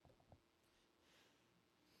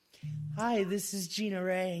Hi, this is Gina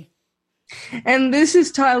Ray, And this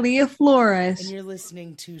is Talia and Flores. you're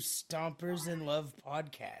listening to Stompers in Love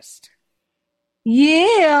podcast.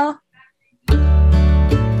 Yeah.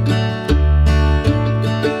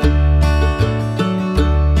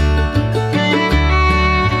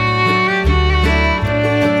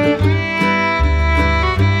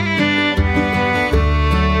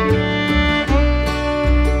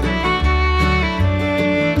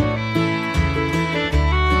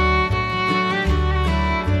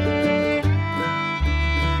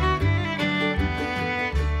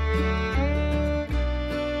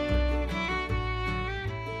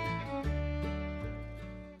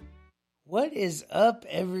 What is up,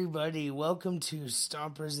 everybody? Welcome to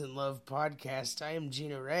Stompers in Love podcast. I am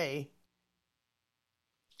Gina Ray.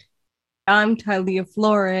 I'm Talia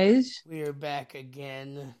Flores. We are back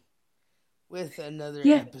again with another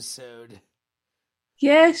Yeah. episode.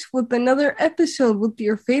 Yes, with another episode with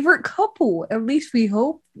your favorite couple. At least we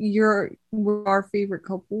hope you're our favorite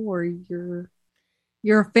couple or you're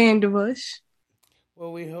a fan of us.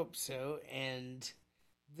 Well, we hope so, and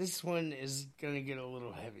this one is going to get a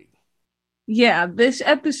little heavy. Yeah, this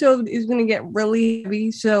episode is going to get really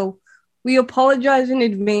heavy, so we apologize in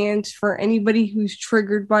advance for anybody who's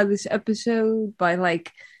triggered by this episode, by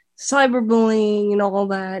like cyberbullying and all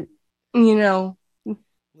that. You know,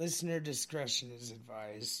 Listener discretion is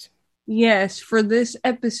advised. yes, for this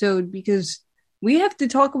episode, because we have to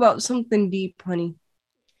talk about something deep, honey.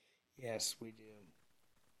 Yes, we do.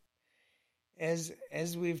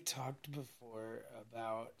 As we've talked before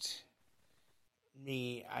about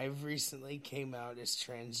me, I've recently came out as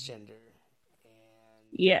transgender, and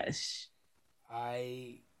Yes.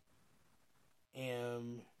 I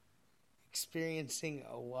am experiencing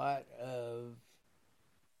a lot of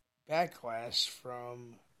backlash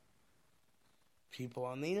from people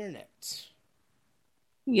on the internet.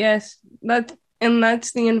 Yes,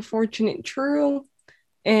 that's the unfortunate truth.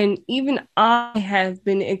 And even I have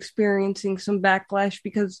been experiencing some backlash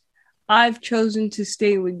because I've chosen to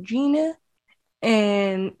stay with Gina.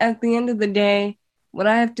 And at the end of the day, what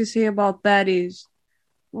I have to say about that is,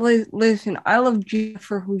 listen, I love Gina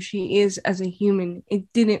for who she is as a human.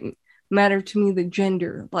 It didn't matter to me the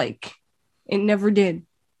gender. Like, it never did.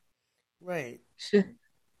 Right. So,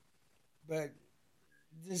 But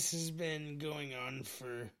this has been going on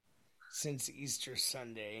since Easter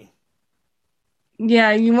Sunday.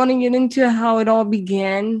 yeah, you want to get into how it all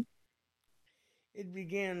began? It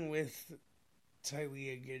began with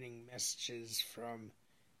Talia getting messages from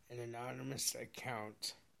an anonymous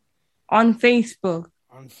account On Facebook.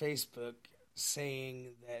 on Facebook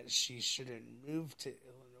saying that she shouldn't move to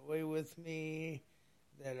Illinois with me,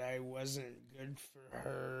 that I wasn't good for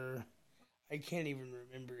her. I can't even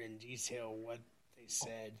remember in detail what they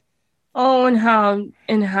said. Oh, and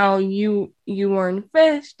how you were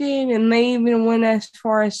infested, and they even went as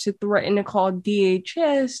far as to threaten to call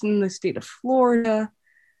DHS in the state of Florida.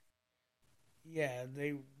 Yeah,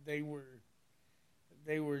 they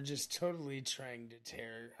were just totally trying to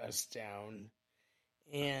tear us down,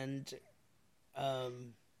 and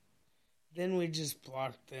then we just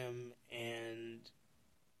blocked them, and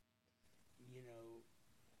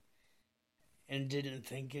and didn't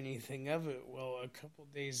think anything of it. Well, a couple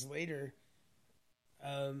days later,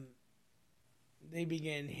 they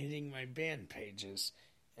began hitting my band pages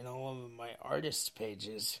and all of my artist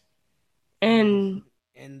pages, And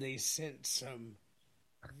and they sent some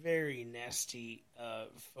very nasty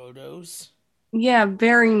photos. yeah,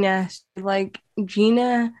 very nasty. Like,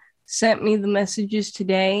 Gina sent me the messages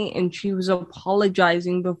today, and she was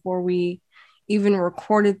apologizing before we even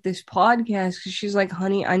recorded this podcast because she's like,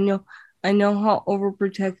 "Honey, I know how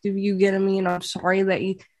overprotective you get of me, and I'm sorry that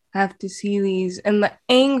you have to see these." And the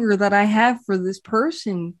anger that I have for this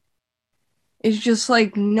person is just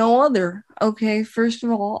like no other. Okay, first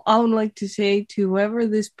of all, I would like to say to whoever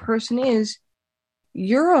this person is,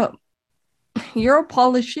 you're a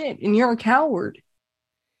pile of shit, and you're a coward.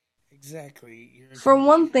 Exactly. For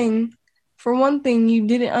one thing, you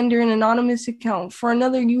did it under an anonymous account. For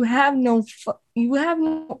another, you have no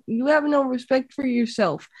respect for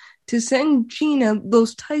yourself to send Gina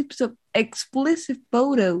those types of explicit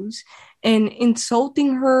photos and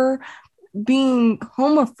insulting her, being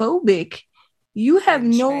homophobic. You have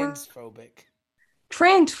and no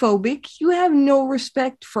transphobic. You have no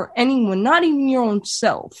respect for anyone, not even your own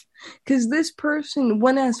self. Because this person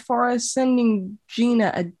went as far as sending Gina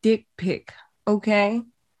a dick pic, okay?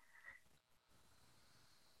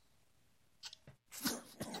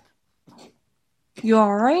 You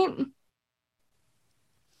alright?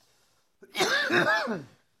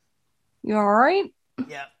 You alright?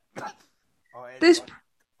 Yeah. This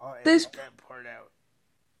I'll This edit that part out.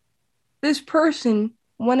 this person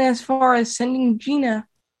went as far as sending Gina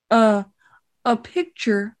a a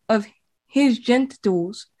picture of his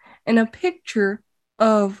genitals and a picture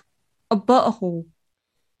of a butthole.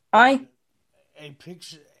 I A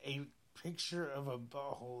picture of a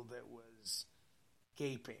butthole that was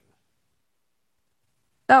gaping.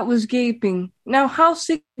 That was gaping. Now, how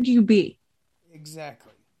sick would you be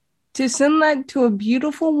Exactly. to send that to a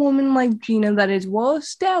beautiful woman like Gina that is well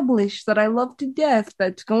established, that I love to death,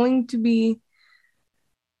 that's going to be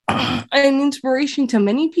an inspiration to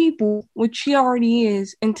many people, which she already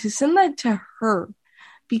is, and to send that to her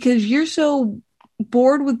because you're so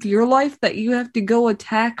bored with your life that you have to go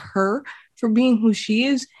attack her for being who she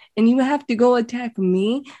is, and you have to go attack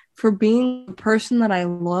me for being the person that I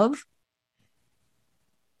love.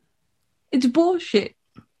 It's bullshit.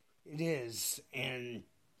 It is, and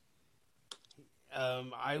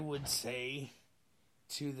I would say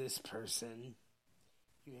to this person,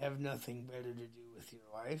 you have nothing better to do with your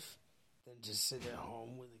life than to sit at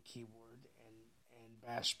home with a keyboard and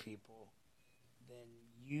bash people. Then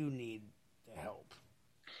you need the help.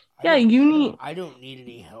 Yeah, you need. I don't need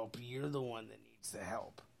any help. You're the one that needs the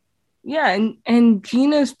help. Yeah, and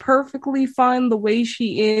Gina's perfectly fine the way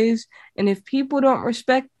she is, and if people don't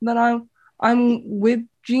respect that I'm with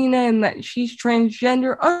Gina and that she's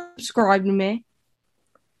transgender, unsubscribe to me.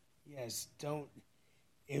 Yes, don't.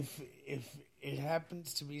 If it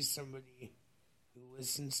happens to be somebody who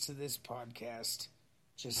listens to this podcast,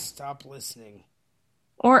 just stop listening.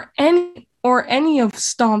 Or any of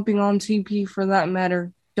stomping on CP for that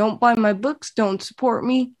matter. Don't buy my books. Don't support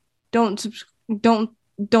me. Don't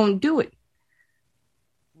do it.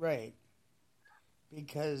 Right.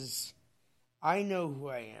 Because I know who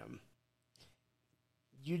I am.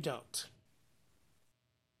 You don't.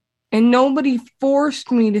 And nobody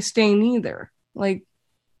forced me to stay neither. Like,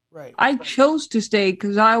 Right. I chose to stay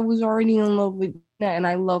because I was already in love with Gina and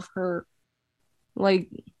I love her. Like,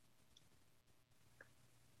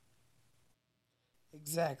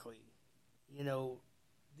 exactly. You know,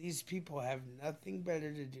 these people have nothing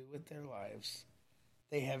better to do with their lives.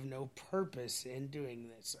 They have no purpose in doing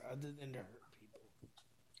this other than to hurt people.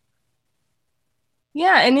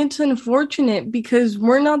 yeah, and it's unfortunate because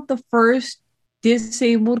we're not the first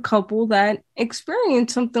disabled couple that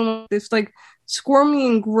experienced something like this. Like, Squirmy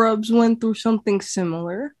and Grubs went through something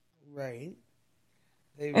similar. Right.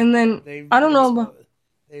 And then, I don't know about.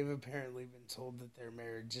 They've apparently been told that their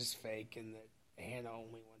marriage is fake and that Hannah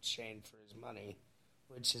only wants Shane for his money,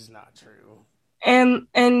 which is not true. And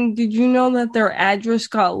did you know that their address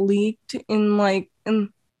got leaked in.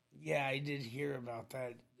 Yeah, I did hear about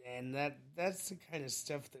that, and that's the kind of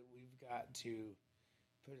stuff that we've got to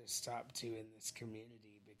put a stop to in this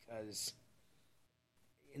community, because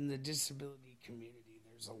in the disability community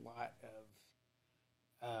there's a lot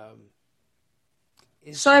of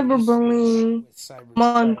Cyberbullying with cyber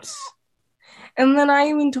months. And then I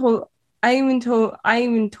even told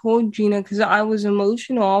Gina because I was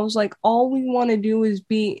emotional. I was like, all we want to do is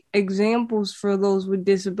be examples for those with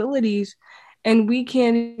disabilities, and we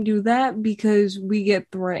can't do that because we get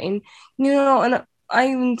threatened. And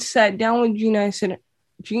I even sat down with Gina. I said,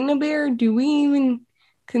 Gina Bear, do we even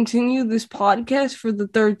continue this podcast for the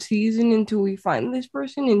third season until we find this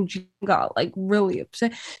person? And Gina got like really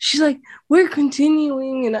upset. She's like, we're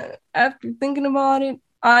continuing. And after thinking about it,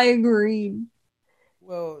 I agreed.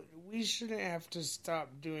 Well, we shouldn't have to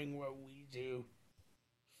stop doing what we do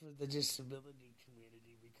for the disability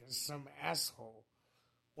community because some asshole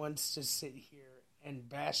wants to sit here and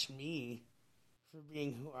bash me for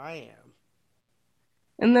being who I am.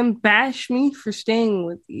 And then bash me for staying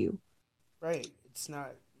with you. Right. It's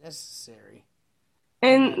not necessary.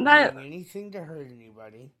 And I'm not doing anything to hurt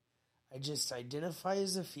anybody. I just identify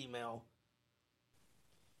as a female.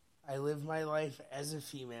 I live my life as a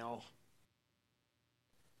female.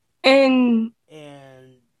 And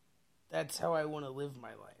that's how I want to live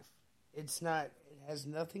my life. It has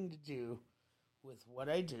nothing to do with what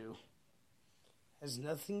I do. It has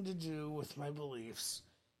nothing to do with my beliefs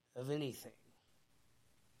of anything.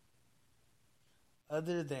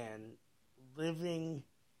 Other than living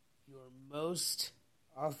your most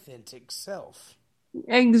authentic self.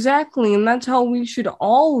 exactly, and that's how we should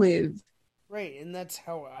all live. Right, and that's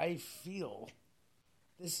how I feel.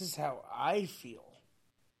 This is how I feel.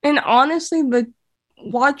 And honestly,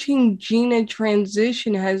 watching Gina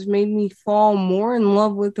transition has made me fall more in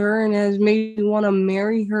love with her and has made me want to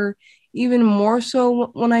marry her even more so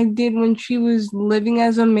when I did when she was living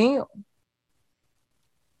as a male.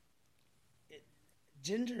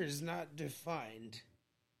 Gender is not defined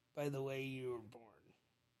by the way you were born.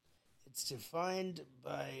 It's defined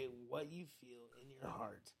by what you feel in your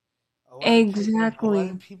heart. A lot Exactly.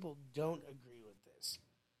 of people don't agree with this,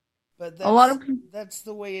 but A lot of people, that's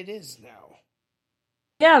the way it is now.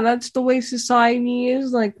 yeah, that's the way society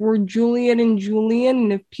is. Like, we're Juliet and Julian,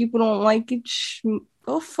 and if people don't like it,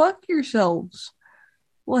 go fuck yourselves.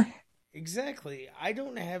 What? Exactly. I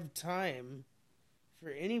don't have time for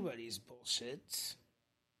anybody's bullshit.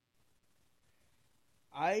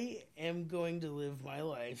 I am going to live my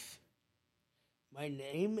life. My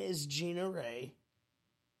name is Gina Ray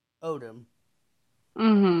Odom,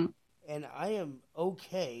 Mm-hmm. and I am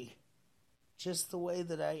okay just the way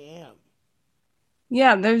that I am.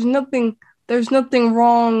 Yeah, there's nothing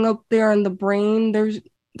wrong up there in the brain.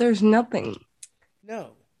 There's nothing.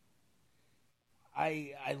 No,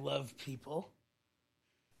 I love people.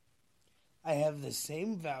 I have the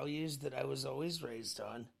same values that I was always raised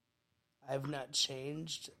on. I have not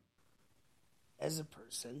changed as a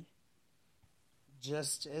person,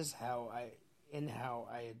 just as how I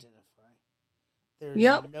identify. There's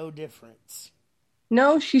Yep. no difference.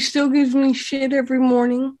 No, she still gives me shit every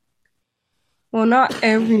morning. Well, not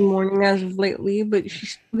every morning as of lately, but she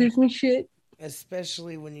still gives me shit.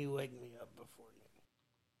 Especially when you wake me up before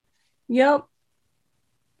noon. Yep.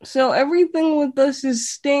 So everything with us is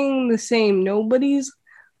staying the same. Nobody's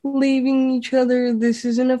leaving each other. This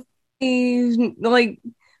isn't a phase. Like,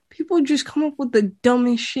 people just come up with the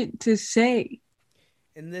dumbest shit to say.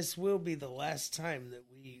 And this will be the last time that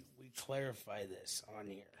we clarify this on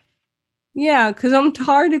here. Yeah, because I'm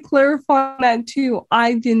tired of clarifying that too.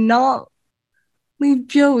 I did not leave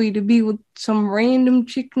Joey to be with some random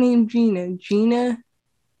chick named Gina. Gina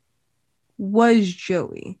was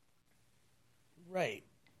Joey. Right.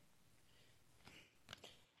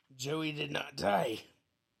 Joey did not die.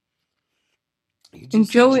 He And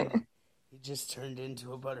just Joey, turned he just turned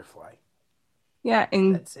into a butterfly. yeah,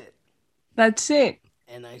 and That's it. that's it.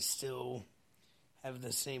 And I still have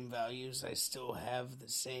the same values. I still have the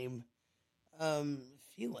same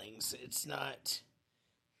feelings. It's not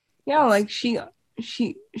Yeah, it's like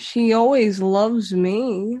she always loves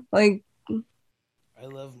me. Like, I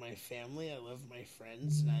love my family, I love my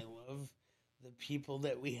friends, and I love the people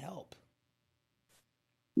that we help.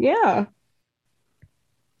 yeah.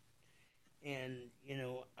 And,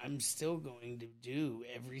 I'm still going to do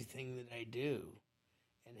everything that I do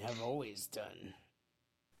and have always done.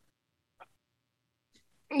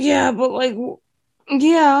 Yeah, but like,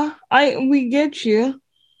 yeah, I we get you.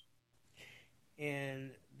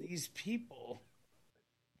 And these people,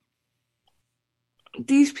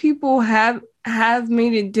 These people have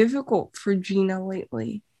made it difficult for Gina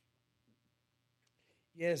lately.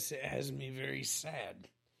 yes, it has me very sad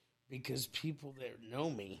because people that know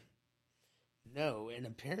me know, and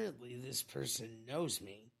apparently this person knows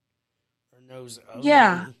me or knows of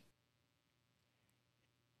Yeah. me.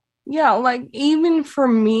 Yeah, like even for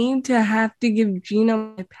me to have to give Gina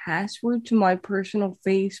my password to my personal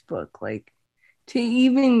Facebook, like to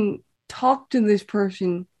even talk to this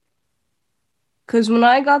person. Because when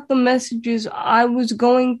I got the messages, I was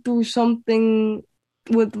going through something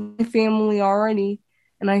with my family already,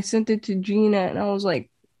 and I sent it to Gina, and I was like,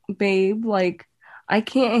 babe, like, I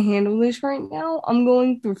can't handle this right now. I'm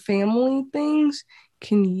going through family things.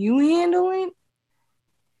 Can you handle it?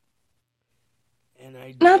 And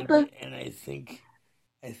I Not did, the and I think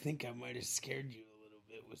I might have scared you a little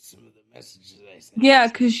bit with some of the messages I sent Yeah,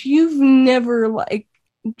 you. because you've never like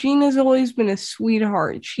Gina's always been a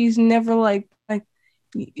sweetheart. She's never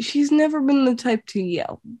been the type to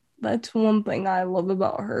yell. That's one thing I love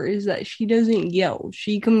about her is that she doesn't yell.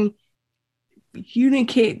 She can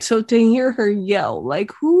communicate. So to hear her yell,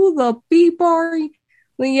 like who the beep are you?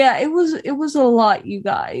 Well, yeah, it was a lot, you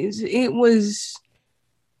guys. It was,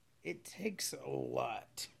 It takes a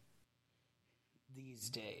lot these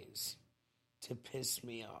days to piss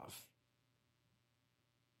me off.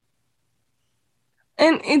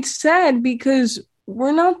 and it's sad because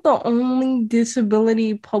we're not the only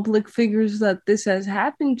disability public figures that this has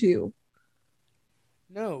happened to.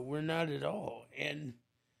 No, we're not at all. And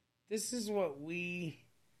this is what we,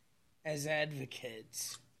 as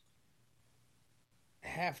advocates,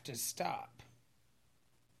 have to stop.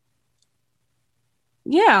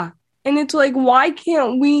 Yeah. And it's like, why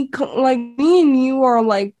can't like, me and you are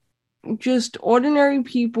like just ordinary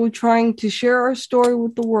people trying to share our story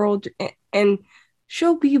with the world and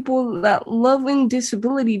show people that love and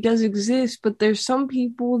disability does exist, but there's some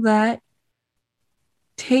people that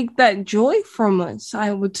take that joy from us,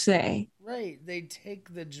 I would say. Right. They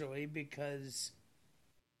take the joy because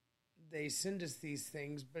they send us these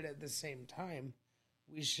things, but at the same time,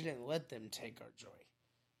 we shouldn't let them take our joy.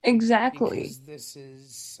 Exactly. because this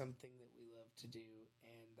is something that we love to do,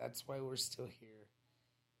 and that's why we're still here.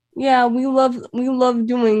 Yeah, we love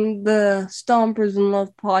doing the Stompers in Love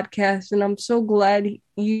podcast, and I'm so glad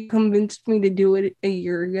you convinced me to do it a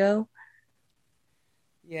year ago.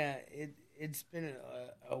 Yeah, it's been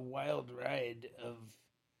a wild ride of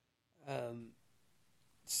um,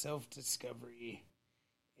 self discovery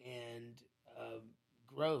and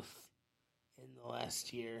growth in the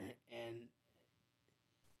last year, and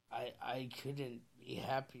I couldn't be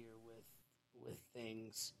happier with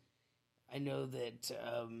things. I know that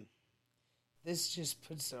this just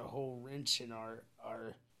puts a whole wrench in our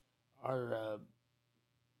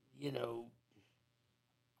you know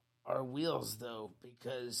our wheels though,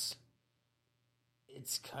 because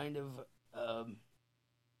it's kind of um,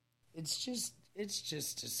 it's just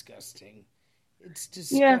disgusting. It's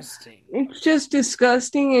Yeah, disgusting. it's just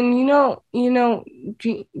disgusting, and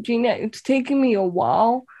Gina, it's taken me a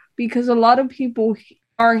while because a lot of people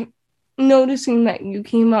are noticing that you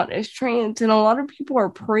came out as trans, and a lot of people are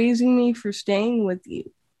praising me for staying with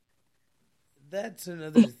you. That's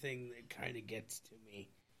another thing that kind of gets to me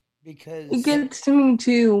It because gets to me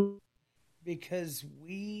too.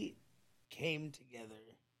 we came together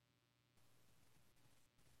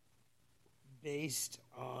based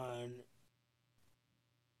on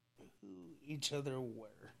who each other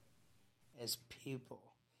were as people.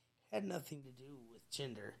 Had nothing to do with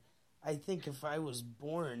gender. I think if I was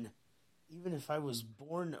born, even if I was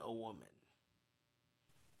born a woman,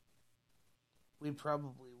 we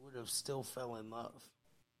probably would have still fell in love.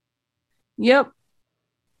 Yep.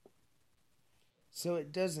 So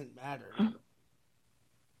it doesn't matter.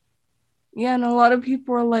 Yeah, and a lot of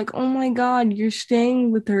people are like, "Oh my God, you're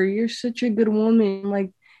staying with her. You're such a good woman."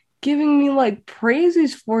 Like, giving me like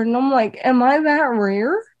praises for it, and I'm like, "Am I that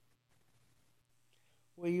rare?"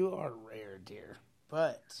 Well, you are rare, dear.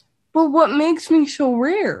 But, But what makes me so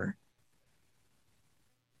rare?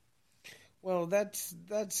 well, that's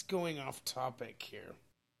going off topic here.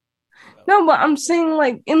 Though. No, but I'm saying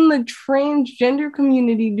like in the transgender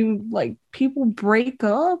community, do like people break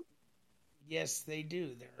up? Yes, they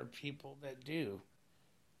do. There are people that do.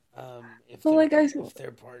 If But their like I said, if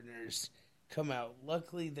their partners come out,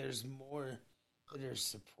 luckily there's more that are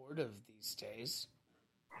supportive these days.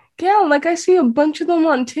 yeah, like I see a bunch of them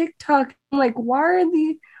on TikTok. I'm like, why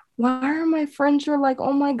are my friends are like,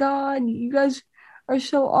 oh my God, you guys are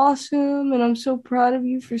so awesome, and I'm so proud of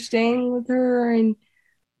you for staying with her. And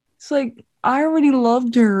it's like I already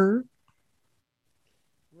loved her.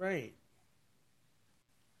 Right.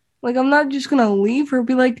 Like I'm not just gonna leave her,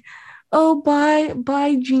 be like, oh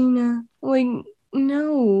bye Gina. Like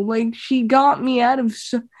no, like Gina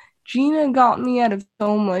got me out of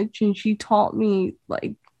so much, and she taught me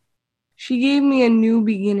like she gave me a new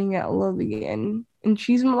beginning at love again. And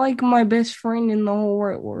she's like my best friend in the whole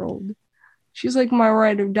wide world. She's like my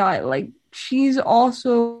ride or die. Like she's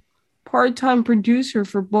also part-time producer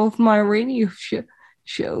for both my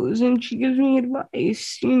shows, and she gives me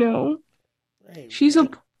advice. Right. She's a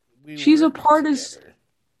We she's a work part of together.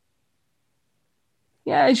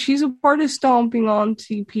 yeah, she's a part of Stomping on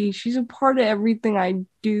TP. She's a part of everything I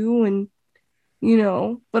do, and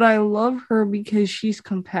but I love her because she's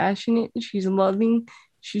compassionate, she's loving,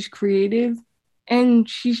 she's creative, and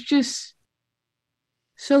she's just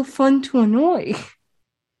so fun to annoy.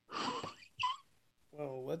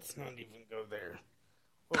 Well, let's not even go there.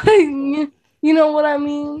 But Well, you know what I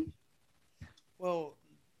mean? well,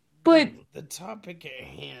 the But the topic at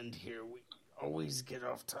hand here, we always get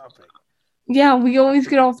off topic. yeah, we always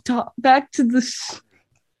get off top back to this.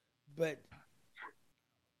 But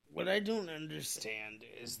what I don't understand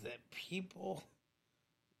is that people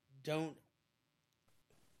don't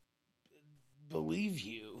believe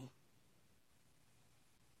you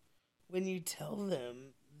when you tell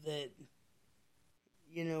them that,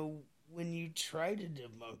 when you try to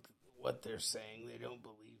debunk what they're saying, they don't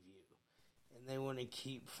believe you. And they want to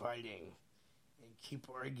keep fighting and keep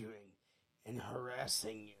arguing and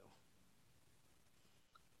harassing you.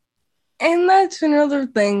 And that's another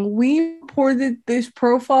thing. We reported this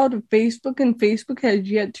profile to Facebook, and Facebook has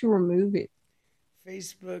yet to remove it.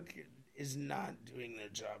 Facebook is not doing their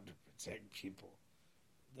job to protect people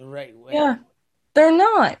the right way. Yeah, they're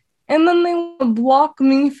not. And then they want to block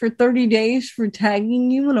me for 30 days for tagging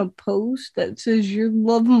you in a post that says you're the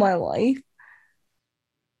love of my life.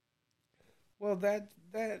 Well, that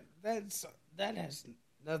has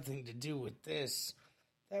nothing to do with this.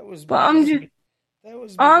 That was But I'm because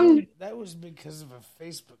just, I'm, that was because of a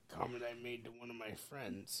Facebook comment I made to one of my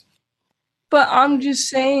friends. But I'm But just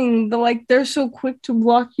saying that like they're so quick to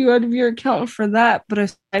block you out of your account for that, but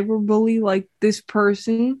a cyberbully like this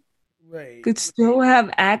person right, could still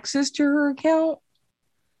have access to her account.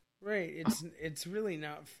 right. It's really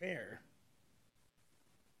not fair.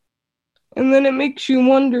 And then it makes you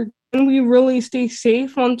wonder, can we really stay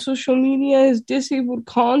safe on social media as disabled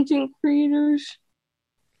content creators?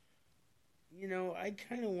 I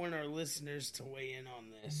kind of want our listeners to weigh in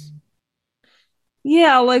on this.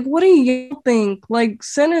 Yeah, like what do you think? Like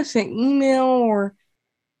send us an email or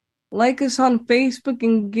like us on Facebook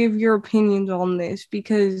and give your opinions on this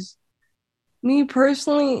because me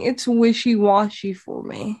personally, it's wishy washy for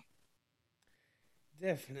me.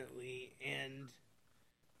 Definitely, and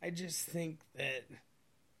I just think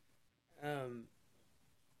um,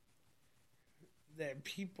 that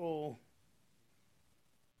people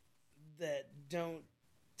that don't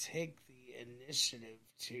take the initiative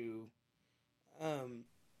to um,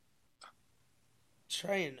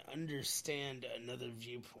 try and understand another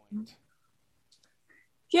viewpoint.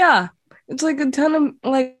 Yeah, it's like a ton of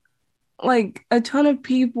like a ton of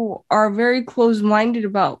people are very close minded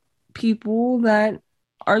about people that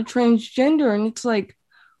are transgender, and it's like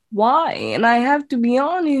why? And I have to be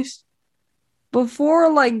honest,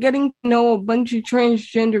 before like getting to know a bunch of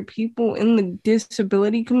transgender people in the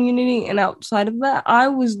disability community and outside of that, I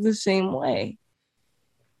was the same way.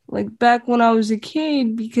 Like back when I was a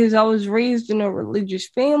kid, because I was raised in a religious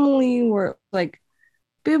family where like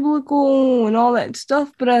biblical and all that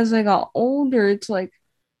stuff, but as I got older, it's like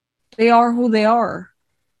they are who they are.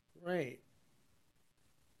 Right,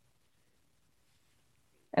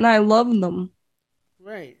 And I love them.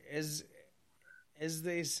 right. As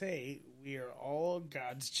they say, we are all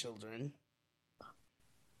God's children,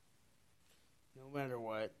 no matter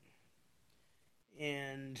what.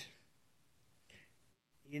 And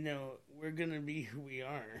we're gonna be who we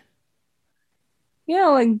are. Yeah,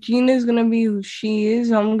 like Gina's gonna be who she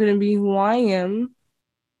is, I'm gonna be who I am.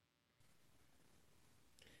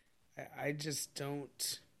 I just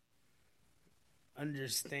don't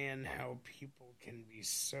understand how people can be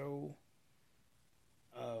so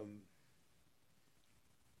um,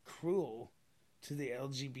 cruel to the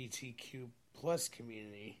LGBTQ plus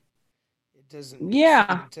community.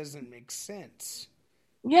 Yeah. It doesn't make sense.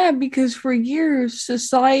 Yeah, because for years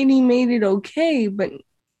society made it okay, but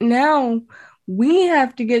now we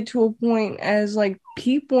have to get to a point as like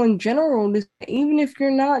people in general, even if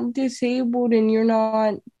you're not disabled and you're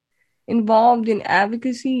not involved in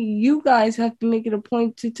advocacy, you guys have to make it a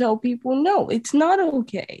point to tell people no, it's not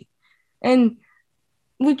okay. And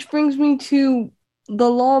which brings me to the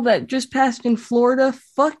law that just passed in Florida.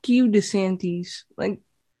 Fuck you, DeSantis. Like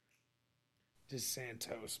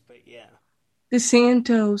DeSantos, but yeah,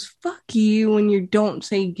 DeSantos, fuck you when you don't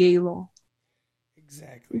say gay law.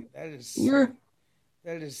 exactly. You're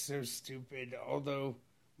That is so stupid. Although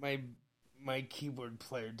my my keyboard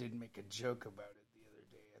player did make a joke about it the other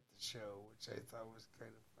day at the show, which I thought was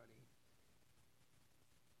kind of funny.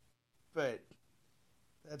 But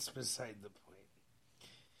that's beside the point.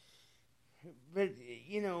 But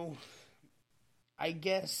I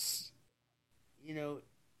guess you know,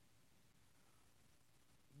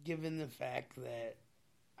 given the fact that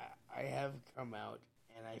I have come out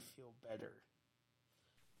and I feel better,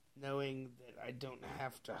 knowing that I don't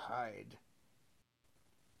have to hide,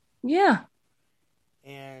 yeah.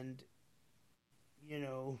 and you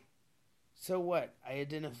know, so what? I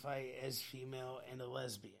identify as female and a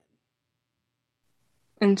lesbian.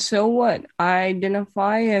 And so what? I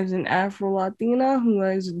identify as an Afro Latina who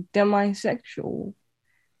is demisexual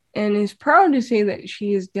and is proud to say that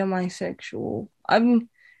she is demisexual. I've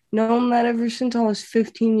known that ever since I was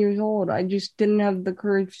 15 years old. I just didn't have the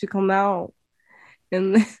courage to come out.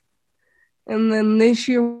 And and then this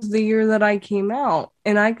year was the year that I came out.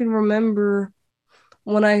 And I can remember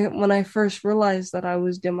when I first realized that I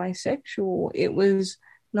was demisexual, it was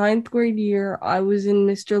ninth grade year. I was in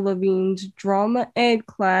Mr. Levine's drama ed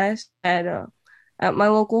class at my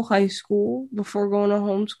local high school before going to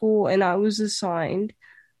homeschool, and I was assigned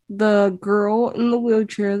the girl in the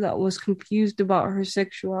wheelchair that was confused about her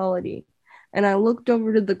sexuality. And I looked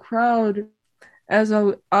over to the crowd as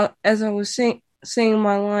I was saying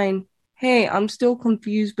my line, "Hey, I'm still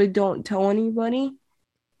confused, but don't tell anybody."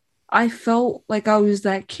 I felt like I was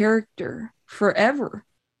that character forever,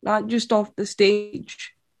 not just off the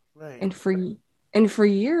stage. Right. And for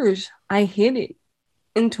years, I hid it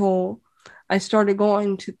until I started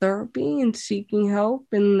going to therapy and seeking help.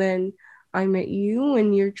 And then I met you,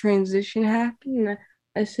 and your transition happened. And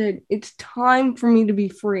I said, it's time for me to be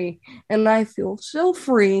free. And I feel so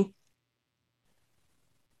free.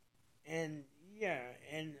 And yeah,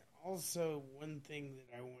 and also, one thing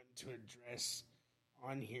that I want to address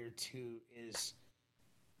on here too is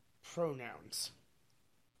pronouns.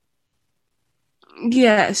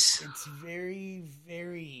 Yes. It's very,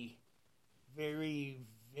 very, very,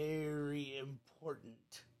 very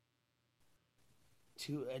important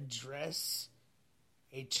to address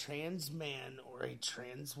a trans man or a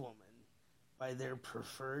trans woman by their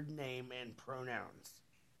preferred name and pronouns.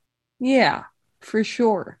 Yeah, for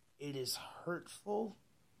sure. It is hurtful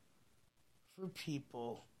for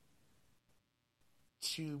people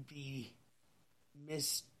to be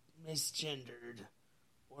misgendered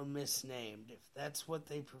or misnamed. If that's what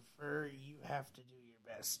they prefer, you have to do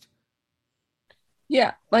your best.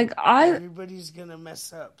 Yeah, Everybody's gonna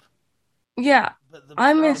mess up. Yeah, But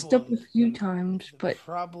I messed up a few times, the but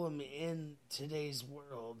problem in today's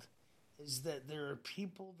world is that there are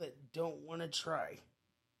people that don't want to try.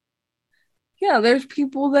 yeah, there's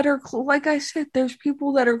people that are, like I said, there's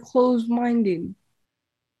people that are closed-minded.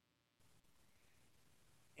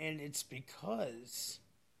 And it's because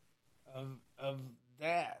of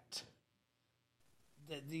that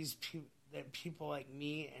that that people like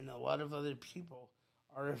me and a lot of other people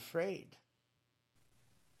are afraid.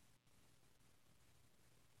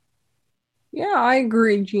 Yeah, I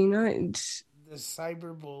agree, Gina. It's The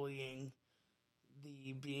cyberbullying,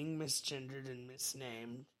 the being misgendered and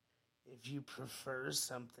misnamed. If you prefer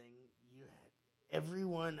something, you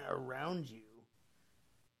everyone around you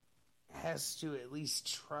has to at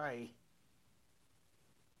least try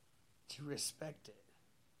to respect it.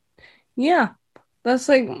 Yeah, that's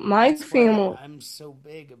like my That's why family. I'm so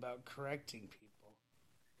big about correcting people.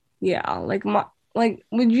 Yeah,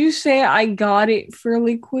 would you say I got it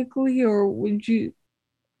fairly quickly, or would you?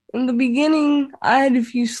 In the beginning, I had a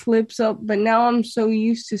few slips up, but now I'm so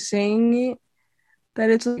used to saying it that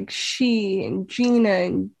it's like she and Gina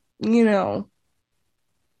and you know.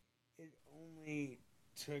 It only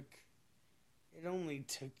took it only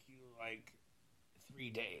took you like 3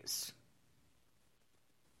 days.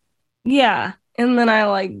 Yeah, and then I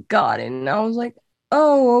like got it, and I was like,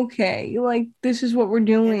 oh, okay, like this is what we're And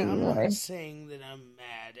doing. I'm not Like, saying that I'm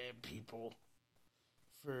mad at people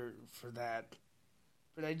for that,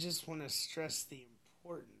 but I just want to stress the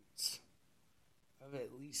importance of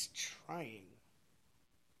at least trying,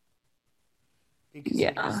 because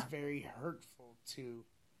it is yeah, very hurtful to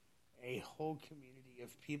a whole community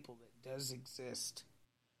of people that does exist,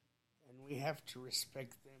 and we have to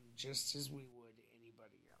respect them just as we would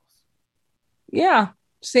anybody else. yeah,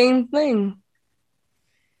 same thing.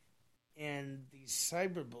 And these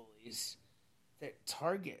cyberbullies that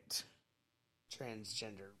target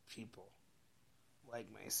transgender people like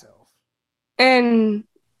myself. And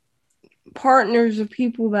partners of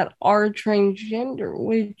people that are transgender,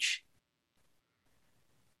 which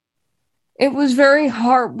it was very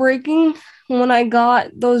heartbreaking when I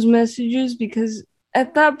got those messages because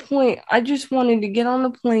at that point I just wanted to get on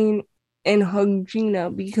the plane and hug Gina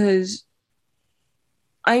because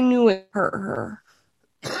I knew it hurt her.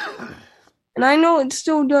 And I know it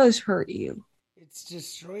still does hurt you. It's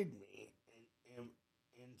destroyed me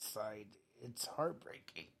inside. It's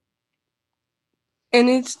heartbreaking. And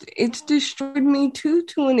it's destroyed me too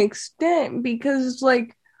to an extent because it's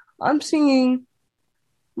like I'm seeing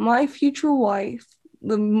my future wife,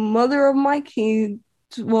 the mother of my kids,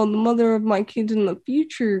 well, the mother of my kids in the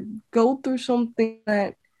future, go through something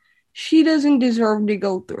that she doesn't deserve to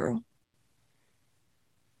go through.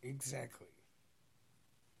 Exactly.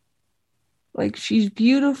 Like, she's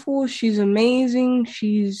beautiful, she's amazing,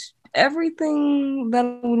 she's everything that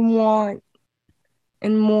I would want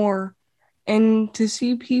and more. And to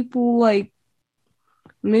see people like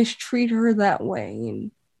mistreat her that way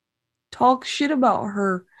and talk shit about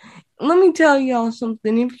her. Let me tell y'all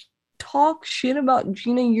something. If you talk shit about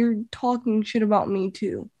Gina, you're talking shit about me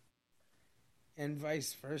too. And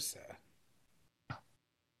vice versa.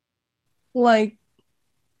 Like,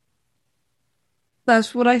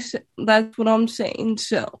 that's what I said. That's what I'm saying.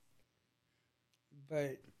 So,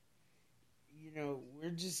 But, we're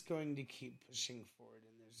just going to keep pushing forward,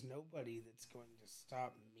 and there's nobody that's going to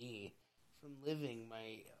stop me from living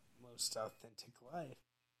my most authentic life.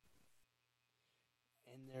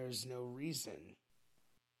 And there's no reason.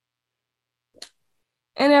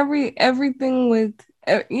 and everything with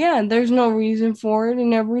yeah, there's no reason for it,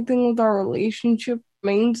 and everything with our relationship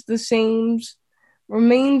remains the same.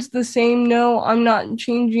 Remains the same. No, I'm not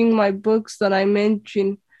changing my books that I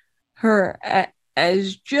mentioned her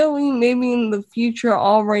as Joey. Maybe in the future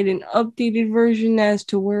I'll write an updated version as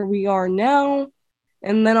to where we are now,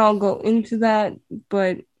 and then I'll go into that.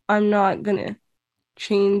 But I'm not gonna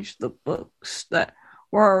change the books that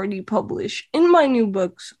were already published. In my new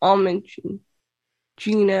books, I'll mention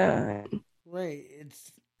Gina. Right.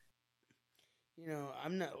 It's,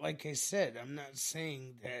 I'm not, like I said, I'm not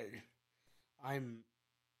saying that I'm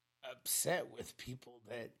upset with people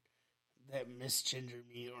that misgender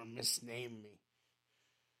me or misname me.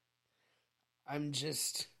 I'm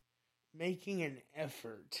just making an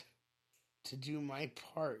effort to do my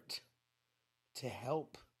part to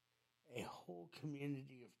help a whole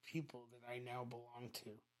community of people that I now belong to.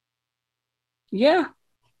 Yeah.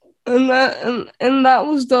 And that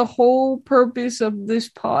was the whole purpose of this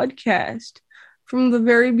podcast from the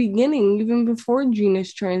very beginning, even before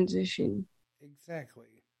Gina's transition. Exactly.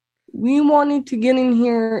 We wanted to get in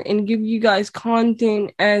here and give you guys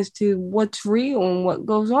content as to what's real and what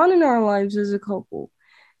goes on in our lives as a couple,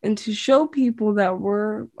 and to show people that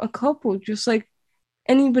we're a couple just like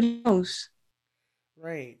anybody else.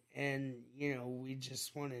 Right. And, we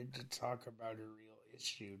just wanted to talk about a real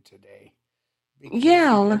issue today.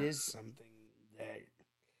 Because it is something that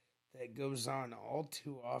goes on all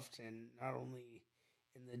too often, not only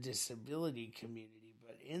in the disability community,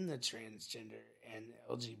 but in the transgender and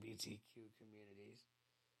LGBTQ communities.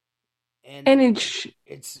 And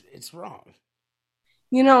it's wrong.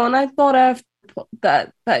 And I thought after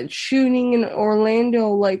that shooting in Orlando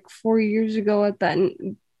like 4 years ago at that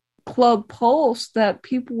Club Pulse, that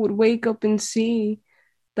people would wake up and see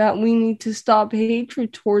that we need to stop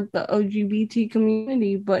hatred toward the LGBT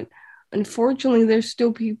community. But unfortunately, there's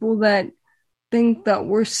still people that think that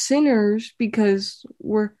we're sinners because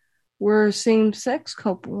we're a same-sex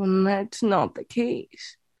couple, and that's not the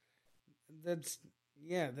case. That's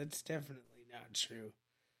definitely not true.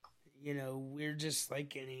 We're just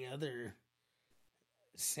like any other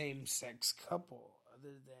same-sex couple,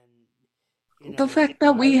 other than the fact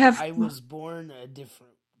that I was born a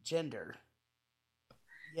different gender.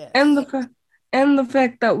 Yes. And the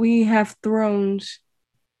fact that we have thrones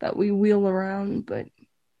that we wheel around, but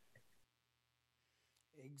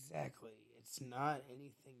exactly, it's not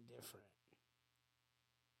anything different.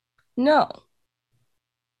 No.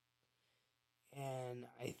 And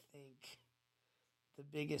I think the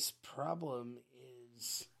biggest problem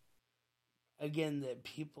is, again, that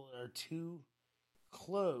people are too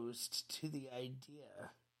closed to the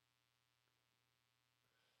idea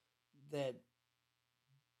that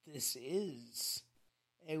this is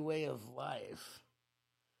a way of life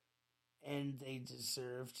and they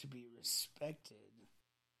deserve to be respected.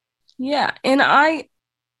 Yeah, and I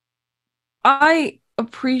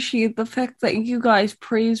appreciate the fact that you guys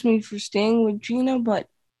praise me for staying with Gina, but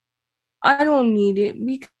I don't need it,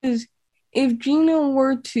 because if Gina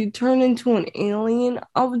were to turn into an alien,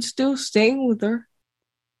 I would still stay with her.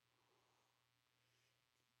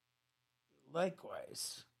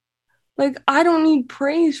 Likewise. Like, I don't need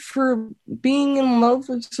praise for being in love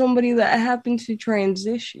with somebody that happened to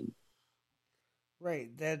transition. Right,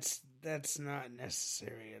 that's not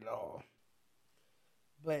necessary at all.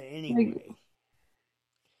 But anyway,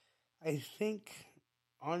 I think,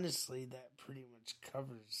 honestly, that pretty much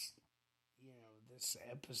covers, this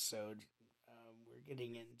episode. We're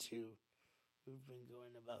getting into, we've been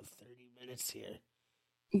going about 30 minutes here.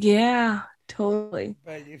 Yeah, totally.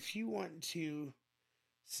 But if you want to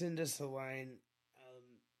send us a line,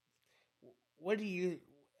 what do you,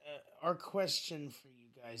 our question for you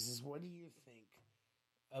guys is, what do you think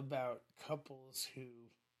about couples who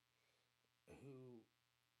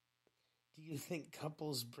do you think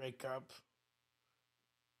couples break up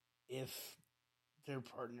if their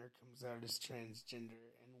partner comes out as transgender,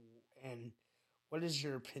 and what is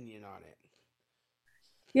your opinion on it?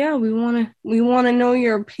 Yeah, we wanna know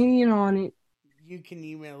your opinion on it. You can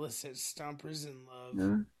email us at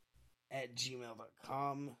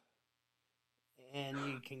stompersinlove@gmail.com, and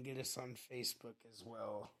you can get us on Facebook as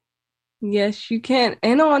well. Yes, you can,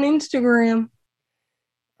 and on Instagram.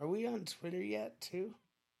 Are we on Twitter yet, too?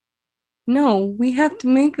 No, we have to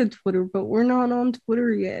make a Twitter, but we're not on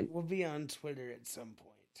Twitter yet. We'll be on Twitter at some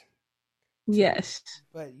point. Yes.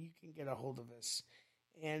 But you can get a hold of us.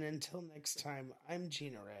 And until next time, I'm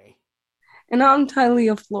Gina Ray. And I'm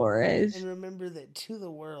Tylia Flores. And remember that to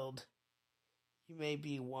the world, you may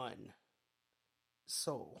be one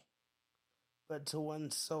soul. But to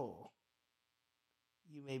one soul,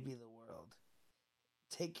 you may be the world.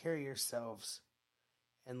 Take care of yourselves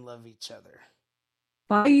and love each other.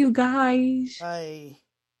 Bye, you guys. Bye.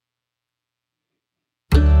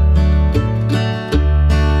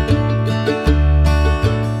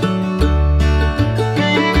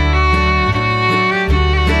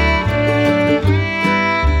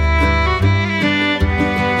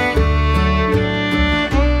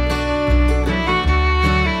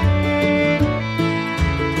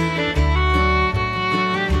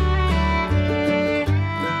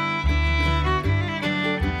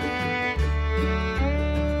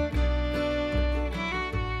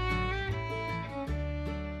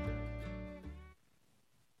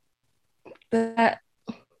 that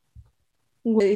was